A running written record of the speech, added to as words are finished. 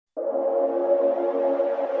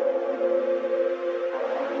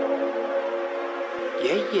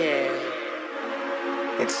Yeah.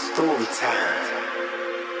 It's story time.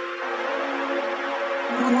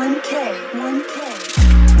 1K.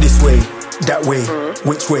 This way, that way,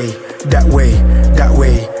 which way, that way,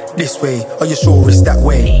 this way. Are you sure it's that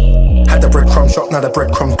way? Had the breadcrumb shop, now the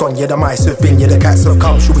breadcrumb's gone. Yeah, the mice have been, yeah, the cats have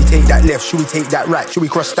come. Should we take that left? Should we take that right? Should we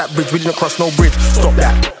cross that bridge? We didn't cross no bridge. Stop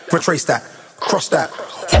that, retrace that, cross that,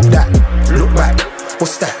 hop that, look back.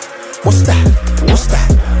 What's that? What's that? What's that?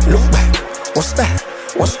 Look back. What's that?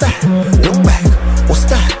 What's that? Look back. What's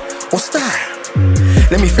that? What's that?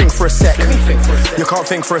 Let me think for a sec. You can't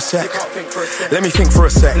think for a sec. Let me think for a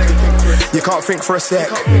sec. You can't think for a sec.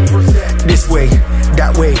 This way,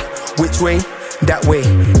 that way, which way? That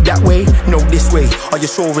way, no, this way. Are you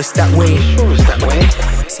sure it's that way?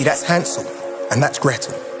 See, that's Hansel, and that's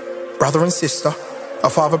Gretel. Brother and sister, a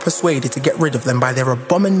father persuaded to get rid of them by their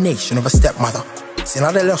abomination of a stepmother. See,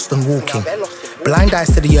 now they're lost and walking, blind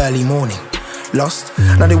eyes to the early morning. Lost,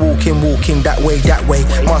 now they're walking that way.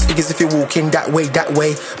 Must figures if you're walking that way.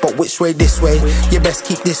 But which way, this way? You best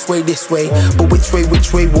keep this way. But which way,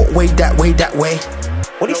 what way, that way?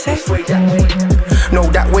 What do you say? No,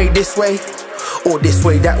 that way, this way. Or this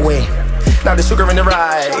way, that way. Now the sugar in the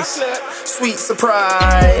rice, sweet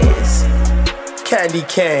surprise. Candy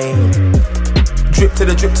cane, drip to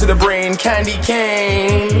the brain, candy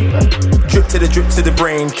cane. Drip to the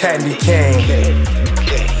brain, candy cane.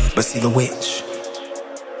 But see the witch,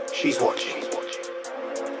 she's watching.